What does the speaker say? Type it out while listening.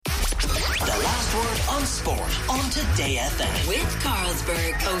Sport on Sport on Today FM. With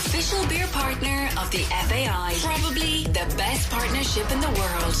Carlsberg, official beer partner of the FAI. Probably the best partnership in the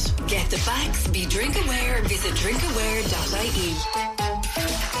world. Get the facts, be drink aware, visit drinkaware.ie.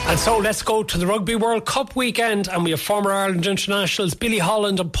 And so let's go to the Rugby World Cup weekend, and we have former Ireland internationals Billy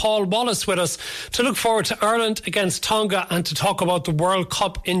Holland and Paul Wallace with us to look forward to Ireland against Tonga and to talk about the World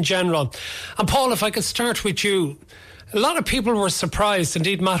Cup in general. And Paul, if I could start with you. A lot of people were surprised,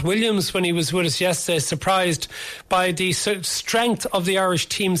 indeed Matt Williams when he was with us yesterday, surprised by the strength of the Irish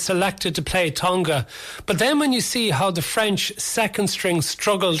team selected to play Tonga. But then when you see how the French second string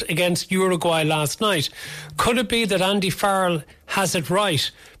struggled against Uruguay last night, could it be that Andy Farrell has it right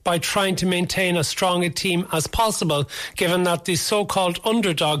by trying to maintain as strong a team as possible, given that the so-called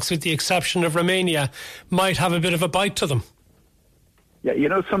underdogs, with the exception of Romania, might have a bit of a bite to them? Yeah, you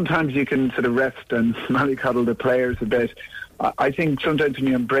know, sometimes you can sort of rest and mollycoddle the players a bit. I think sometimes when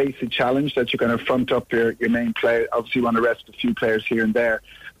you embrace a challenge that you're going to front up your main player, obviously you want to rest a few players here and there.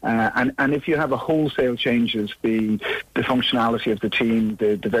 And if you have a wholesale changes, the functionality of the team,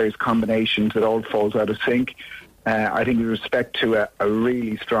 the various combinations, it all falls out of sync. I think with respect to a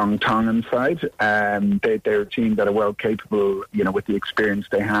really strong Tongan side, they're a team that are well capable, you know, with the experience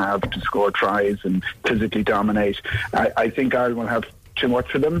they have to score tries and physically dominate. I think Ireland will have too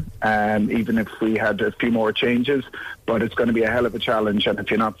much for them, even if we had a few more changes, but it's going to be a hell of a challenge, and if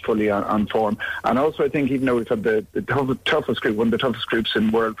you're not fully on form. And also I think, even though we've had the toughest group, one of the toughest groups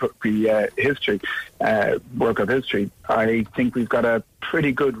in World Cup history, I think we've got a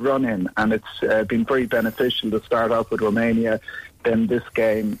pretty good run in, and it's been very beneficial to start off with Romania, then this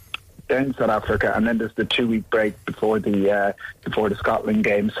game, then South Africa, and then there's the 2-week break before the Scotland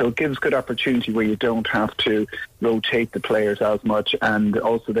game. So it gives good opportunity where you don't have to rotate the players as much, and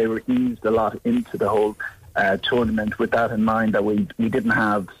also they were eased a lot into the whole tournament with that in mind, that we didn't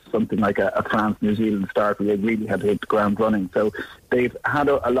have something like a France-New Zealand start where they really had to hit the ground running. So they've had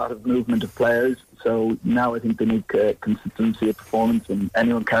a lot of movement of players. So now I think they need consistency of performance, and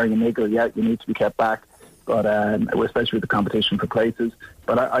anyone carrying a niggle, you need to be kept back. But especially with the competition for places.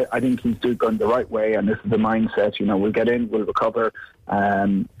 But I think he's going the right way, and this is the mindset. You know, we'll get in, we'll recover,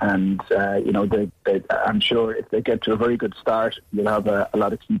 and you know, I'm sure if they get to a very good start, you'll have a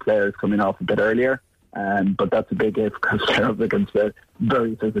lot of key players coming off a bit earlier. But that's a big if, because they're up against a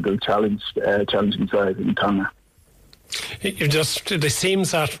very physical challenging side in Tonga. It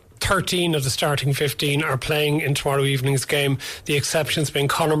seems that 13 of the starting 15 are playing in tomorrow evening's game. The exceptions being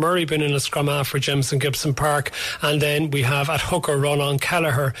Conor Murray being in a scrum half for Jameson Gibson Park, and then we have at hooker Ronan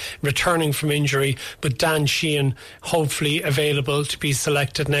Kelleher returning from injury, but Dan Sheehan hopefully available to be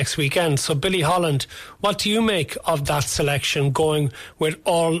selected next weekend. So Billy Holland, what do you make of that selection, going with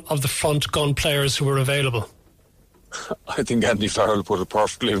all of the front gun players who are available? I think Andy Farrell put it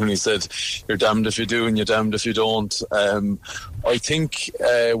perfectly when he said, you're damned if you do and you're damned if you don't. I think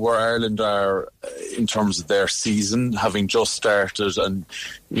where Ireland are in terms of their season, having just started, and,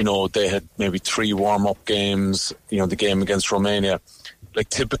 you know, they had maybe 3 warm-up games, you know, the game against Romania. Like,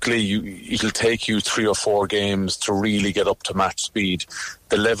 typically it'll take you 3 or 4 games to really get up to match speed.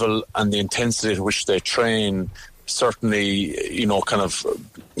 The level and the intensity at which they train certainly, you know, kind of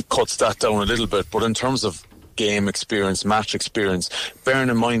cuts that down a little bit. But in terms of game experience, match experience, bearing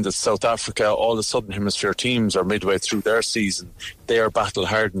in mind that South Africa, all the Southern Hemisphere teams are midway through their season, they are battle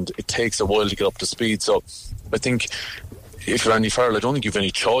hardened. It takes a while to get up to speed. So I think if you're Andy Farrell, I don't think you've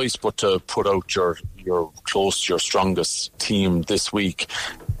any choice but to put out your close to your strongest team this week.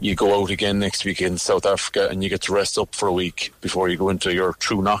 You go out again next week in South Africa, and you get to rest up for a week before you go into your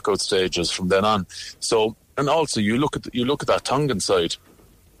true knockout stages from then on. So, and also you look at that Tongan side.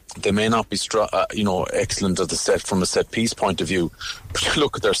 They may not be excellent at the set from a set piece point of view, but you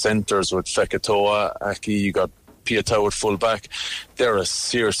look at their centres with Fekitoa, Aki, you got Piatau at full back. They're a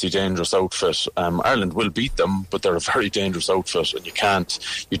seriously dangerous outfit. Ireland will beat them, but they're a very dangerous outfit, and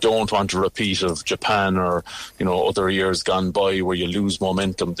you don't want a repeat of Japan or, you know, other years gone by where you lose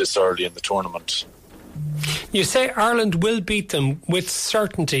momentum this early in the tournament. You say Ireland will beat them with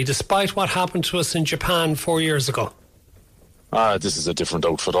certainty, despite what happened to us in Japan 4 years ago. This is a different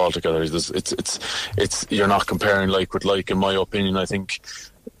outfit altogether. It's you're not comparing like with like, in my opinion. I think,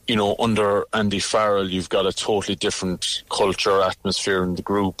 you know, under Andy Farrell, you've got a totally different culture, atmosphere in the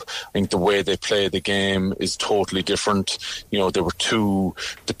group. I think the way they play the game is totally different. You know, they were too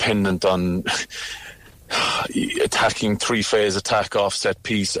dependent on attacking 3-phase attack off set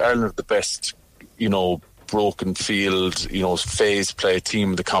piece. Ireland are the best, you know, broken field, you know, phase play team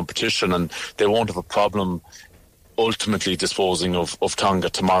in the competition, and they won't have a problem ultimately disposing of Tonga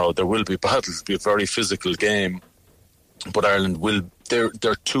tomorrow. There will be battles, it'll be a very physical game, but Ireland will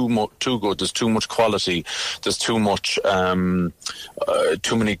they're too good. There's too much quality. There's too many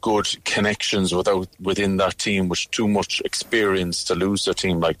good connections within that team, with too much experience to lose a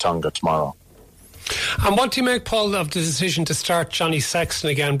team like Tonga tomorrow. And what do you make, Paul, of the decision to start Johnny Sexton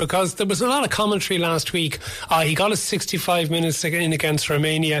again? Because there was a lot of commentary last week. He got his 65 minutes in against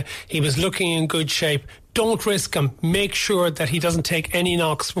Romania. He was looking in good shape. Don't risk him. Make sure that he doesn't take any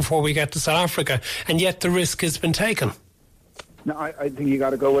knocks before we get to South Africa. And yet the risk has been taken. No, I think you got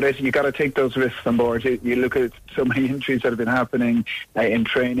to go with it. You got to take those risks on board. You look at so many injuries that have been happening in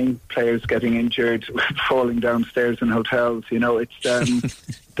training, players getting injured, falling downstairs in hotels. It's the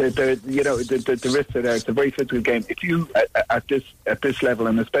risks are there. It's a very physical game. If you at this level,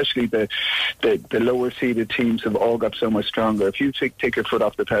 and especially the lower seeded teams have all got so much stronger. If you take your foot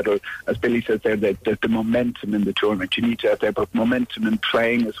off the pedal, as Billy says there, the momentum in the tournament, you need to have there, but momentum in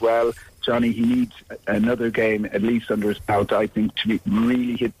playing as well. Johnny, he needs another game at least under his belt, I think, to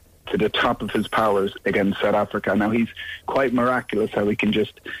really hit to the top of his powers against South Africa. Now, he's quite miraculous how he can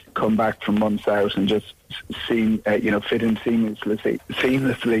just come back from months out and just fit in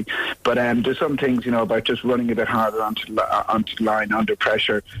seamlessly. But there's some things, about just running a bit harder onto the line under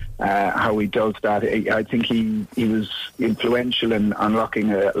pressure, how he does that. I think he was influential in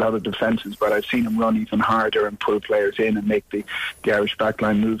unlocking a lot of defences, but I've seen him run even harder and pull players in and make the Irish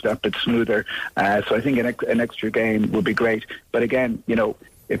backline move that bit smoother. So I think an extra game would be great. But again,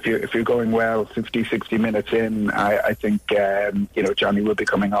 if you're going well 50, 60 minutes in, I think Johnny will be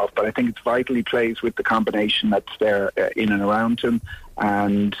coming off. But I think it's vital he plays with the combination that's there in and around him.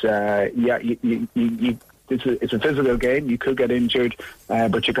 And it's a physical game. You could get injured,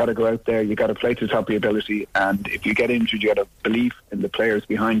 but you got to go out there. You got to play to the top of your ability. And if you get injured, you got to believe in the players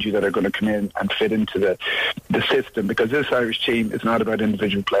behind you that are going to come in and fit into the system. Because this Irish team is not about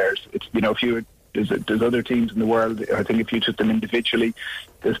individual players. It's there's other teams in the world. I think if you took them individually,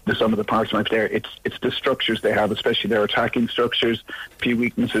 there's some of the parts right there. It's the structures they have, especially their attacking structures. A few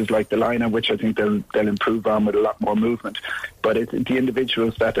weaknesses like the line-up, which I think they'll improve on with a lot more movement. But the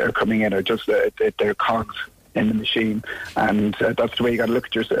individuals that are coming in are just they're cogs in the machine, and that's the way you got to look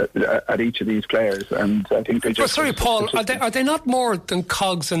at each of these players. And I think they just. Sorry, Paul, are they not more than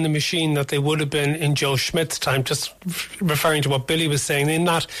cogs in the machine that they would have been in Joe Schmidt's time? Just referring to what Billy was saying, in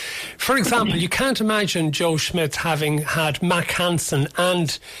that, for example, you can't imagine Joe Schmidt having had Mac Hansen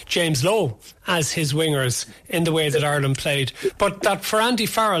and James Lowe as his wingers in the way that Ireland played. But that for Andy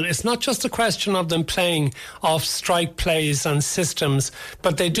Farrell, it's not just a question of them playing off strike plays and systems,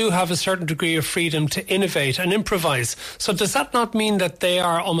 but they do have a certain degree of freedom to innovate and improvise. So does that not mean that they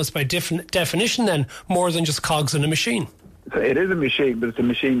are almost by definition then more than just cogs in a machine? So it is a machine, but it's a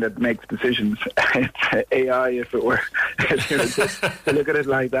machine that makes decisions. It's AI, if it were. To look at it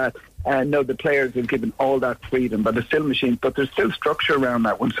like that. No, the players have given all that freedom, but it's still machines. But there's still structure around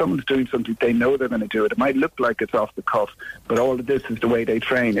that. When someone's doing something, they know they're going to do it. It might look like it's off the cuff, but all of this is the way they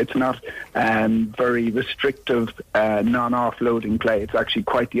train. It's not very restrictive, non-offloading play. It's actually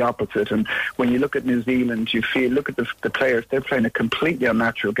quite the opposite. And when you look at New Zealand, look at the players. They're playing a completely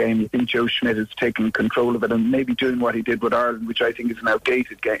unnatural game. You think Joe Schmidt is taking control of it and maybe doing what he did with Ireland, which I think is an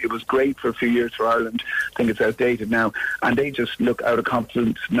outdated game. It was great for a few years for Ireland. I think it's outdated now. And they just look out of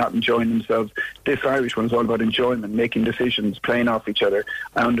confidence, not enjoying themselves. This Irish one is all about enjoyment, making decisions, playing off each other,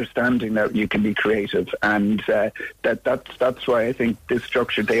 understanding that you can be creative, and that's why I think this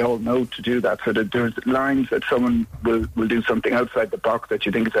structure, they all know to do that. So that there's lines that someone will do something outside the box that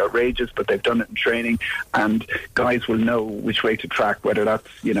you think is outrageous, but they've done it in training, and guys will know which way to track, whether that's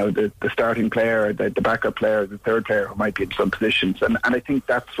the starting player or the backup player or the third player who might be in some positions. And I think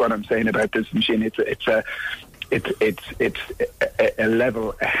that's what I'm saying about this machine. It's a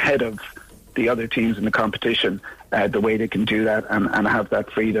level ahead of the other teams in the competition, the way they can do that and have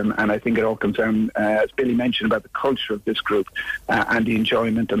that freedom. And I think it all comes down, as Billy mentioned, about the culture of this group and the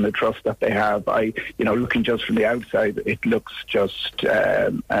enjoyment and the trust that they have. Looking just from the outside, it looks just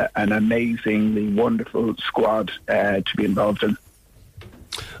an amazingly wonderful squad to be involved in.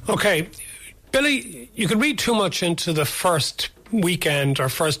 Okay, Billy, you can read too much into the first weekend or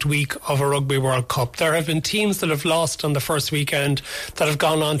first week of a Rugby World Cup. There have been teams that have lost on the first weekend that have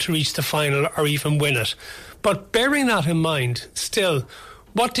gone on to reach the final or even win it. But bearing that in mind, still,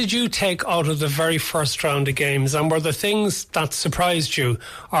 what did you take out of the very first round of games? And were there things that surprised you?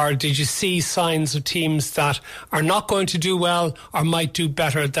 Or did you see signs of teams that are not going to do well or might do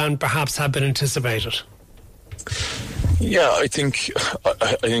better than perhaps had been anticipated? Yeah, I think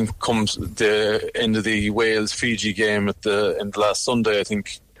comes the end of the Wales-Fiji game at the end of last Sunday, I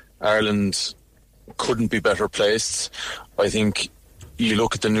think Ireland couldn't be better placed. I think you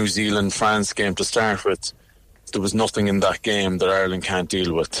look at the New Zealand-France game to start with, there was nothing in that game that Ireland can't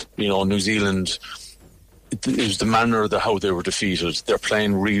deal with. You know, New Zealand, it was the manner of how they were defeated. They're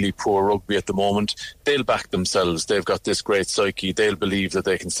playing really poor rugby at the moment. They'll back themselves. They've got this great psyche. They'll believe that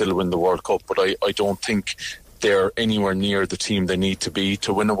they can still win the World Cup, but I don't think they're anywhere near the team they need to be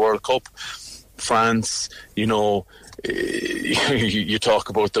to win a World Cup. France, you know, you talk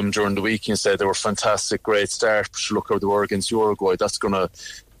about them during the week and you say they were fantastic, great start, but look how they were against Uruguay. That's going to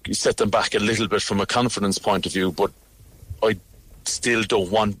set them back a little bit from a confidence point of view, but I still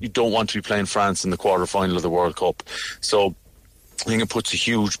don't want to be playing France in the quarter-final of the World Cup. So I think it puts a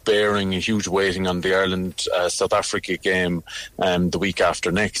huge bearing, a huge weighting on the Ireland-South Africa game the week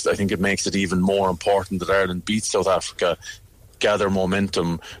after next. I think it makes it even more important that Ireland beat South Africa, gather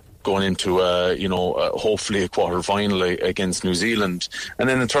momentum going into hopefully a quarter-final against New Zealand. And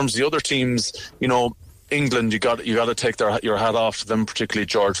then in terms of the other teams, you know, England, you got to take your hat off to them, particularly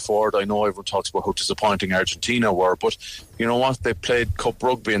George Ford. I know everyone talks about how disappointing Argentina were, but you know what? They played Cup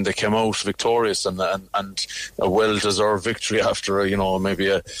Rugby and they came out victorious and a well-deserved victory after maybe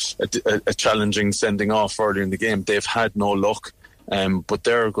a challenging sending off earlier in the game. They've had no luck. But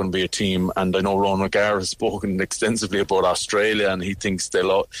they're going to be a team, and I know Ron McGarr has spoken extensively about Australia, and he thinks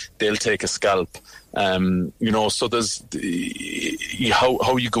they'll take a scalp. So there's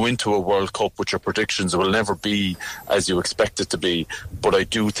how you go into a World Cup with your predictions will never be as you expect it to be. But I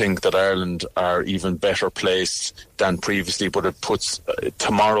do think that Ireland are even better placed than previously. But it puts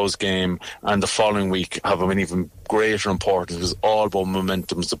tomorrow's game and the following week have an even greater importance. It's all about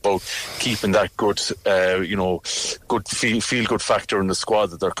momentum. It's about keeping that good, good feel good factor in the squad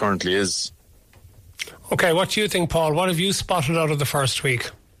that there currently is. Okay, what do you think, Paul? What have you spotted out of the first week?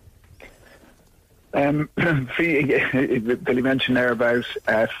 Billy mentioned there about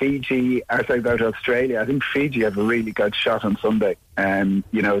Fiji, about Australia. I think Fiji have a really good shot on Sunday.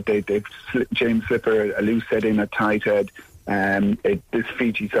 They've James Slipper, a loose head in, a tight head. This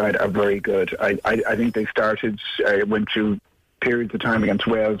Fiji side are very good. I think they went through periods of time against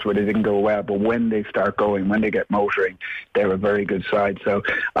Wales where they didn't go well, but when they start going, when they get motoring, they're a very good side. So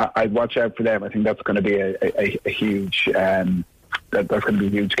I'd watch out for them. I think that's going to be a huge. That's going to be a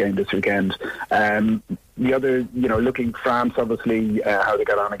huge game this weekend. The other, looking France, obviously, how they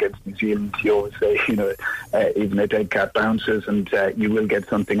got on against New Zealand, you always say, even a dead cat bounces, and you will get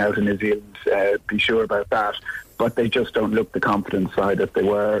something out of New Zealand, be sure about that. But they just don't look the confident side that they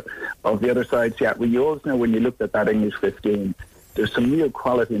were. Of the other sides, you always know when you looked at that English 15, there's some real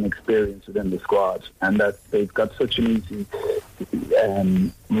quality and experience within the squad, and that they've got such an easy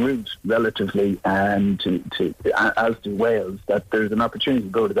route relatively, and to as do Wales, that there's an opportunity to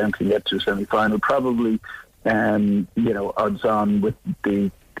go to them to get to a semi-final. Probably, odds on with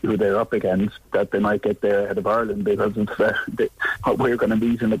who they're up against, that they might get there ahead of Ireland because of what we're going to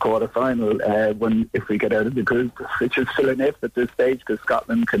meet in the quarter-final if we get out of the group, which is still an if at this stage, because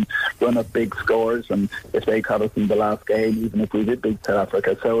Scotland can run up big scores, and if they caught us in the last game, even if we did beat South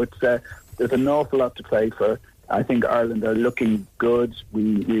Africa. So it's there's an awful lot to play for. I think Ireland are looking good.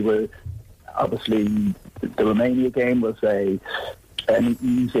 We were obviously, the Romania game was an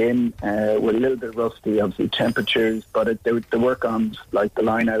ease in. We're a little bit rusty, obviously temperatures, but the work on like the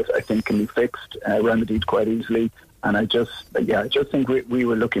line out, I think, can be fixed, remedied quite easily. And I just think we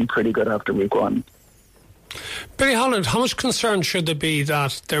were looking pretty good after week one. Billy Holland, how much concern should there be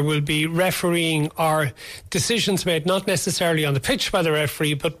that there will be refereeing or decisions made not necessarily on the pitch by the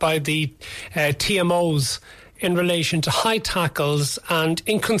referee, but by the TMOs in relation to high tackles and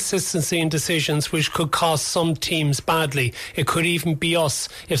inconsistency in decisions which could cost some teams badly? It could even be us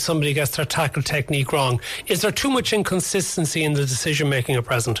if somebody gets their tackle technique wrong. Is there too much inconsistency in the decision making at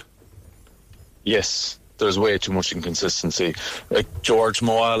present? Yes, there's way too much inconsistency. Like George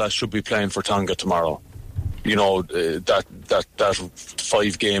Moala should be playing for Tonga tomorrow. That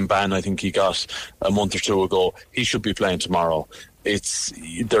 5-game ban I think he got a month or two ago, he should be playing tomorrow.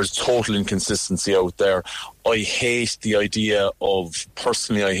 There's total inconsistency out there. I hate the idea of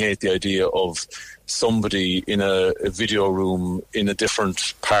somebody in a video room in a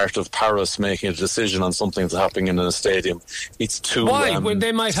different part of Paris making a decision on something that's happening in a stadium. It's too... Why? When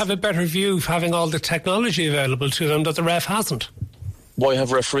they might have a better view of having all the technology available to them that the ref hasn't. Why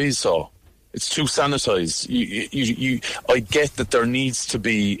have referees so? It's too sanitised. I get that there needs to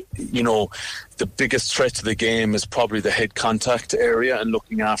be, the biggest threat to the game is probably the head contact area and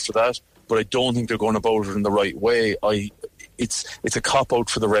looking after that. But I don't think they're going about it in the right way. It's a cop-out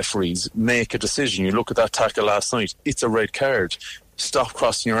for the referees. Make a decision. You look at that tackle last night. It's a red card. Stop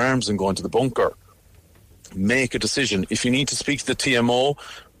crossing your arms and going to the bunker. Make a decision. If you need to speak to the TMO,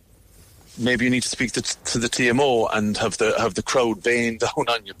 maybe you need to speak to the TMO and have the crowd baying down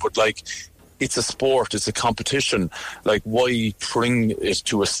on you. But it's a sport, it's a competition. Like, why bring it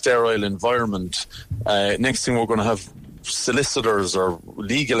to a sterile environment? Next thing, we're going to have solicitors or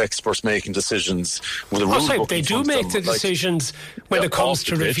legal experts making decisions with a rule book. They do make the decisions when it comes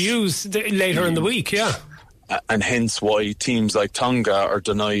to reviews later in the week, yeah. And hence why teams like Tonga are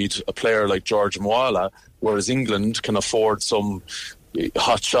denied a player like George Mwala, whereas England can afford some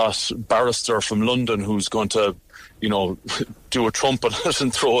hotshot barrister from London who's going to, do a trumpet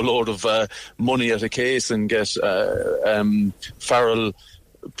and throw a load of money at a case and get Farrell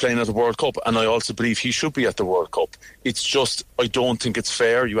playing at the World Cup. And I also believe he should be at the World Cup. It's just, I don't think it's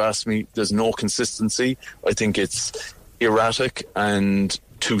fair. You asked me, there's no consistency. I think it's erratic and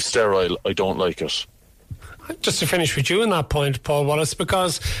too sterile. I don't like it. Just to finish with you on that point, Paul Wallace,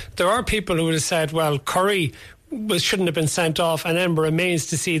 because there are people who would have said, well, Curry shouldn't have been sent off, and then we're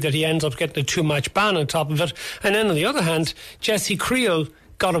amazed to see that he ends up getting a 2-match ban on top of it. And then on the other hand, Jesse Creel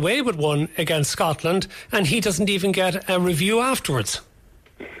got away with one against Scotland, and he doesn't even get a review afterwards.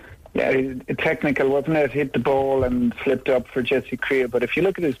 Yeah, technical, wasn't it? Hit the ball and flipped up for Jesse Creel. But if you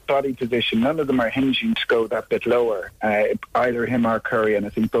look at his body position, none of them are hinging to go that bit lower. Either him or Curry, and I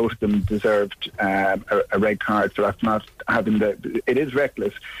think both of them deserved a red card for not having it is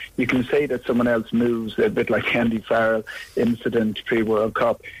reckless. You can say that someone else moves a bit like Andy Farrell incident pre-World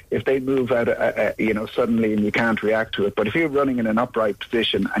Cup. If they move out, suddenly and you can't react to it. But if you're running in an upright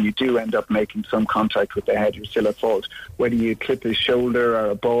position and you do end up making some contact with the head, you're still at fault. Whether you clip his shoulder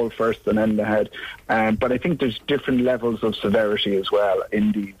or a ball first and then the head. But I think there's different levels of severity as well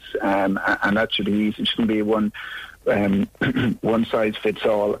in these, and that should be easy. It shouldn't be one size fits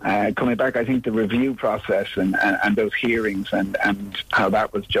all. Coming back, I think the review process and those hearings and how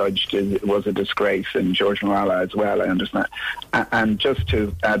that was judged was a disgrace, and George Mwala as well, I understand. And just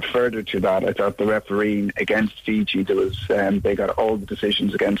to add further to that, I thought the refereeing against Fiji, they got all the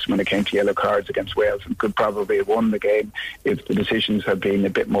decisions against them when it came to yellow cards against Wales, and could probably have won the game if the decisions had been a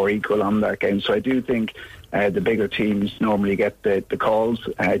bit more equal on that game. So I do think the bigger teams normally get the calls.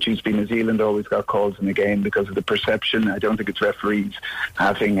 Tuesday, New Zealand always got calls in the game because of the perception. I don't think it's referees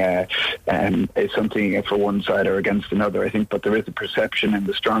having something for one side or against another. I think, but there is a perception in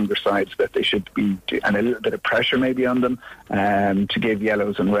the stronger sides that they should be, and a little bit of pressure maybe on them to give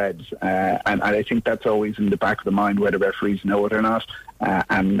yellows and reds. And I think that's always in the back of the mind whether referees know it or not.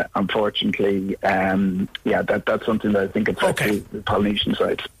 And unfortunately, that's something that I think affects the Polynesian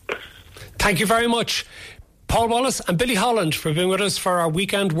side. Thank you very much, Paul Wallace and Billy Holland, for being with us for our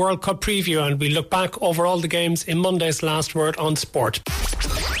weekend World Cup preview, and we look back over all the games in Monday's Last Word on Sport.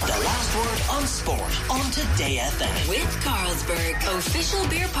 The Last Word on Sport on Today FM. With Carlsberg, official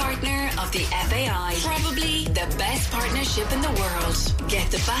beer partner of the FAI. Probably the best partnership in the world. Get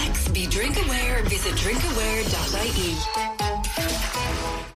the facts, be drink aware, visit drinkaware.ie.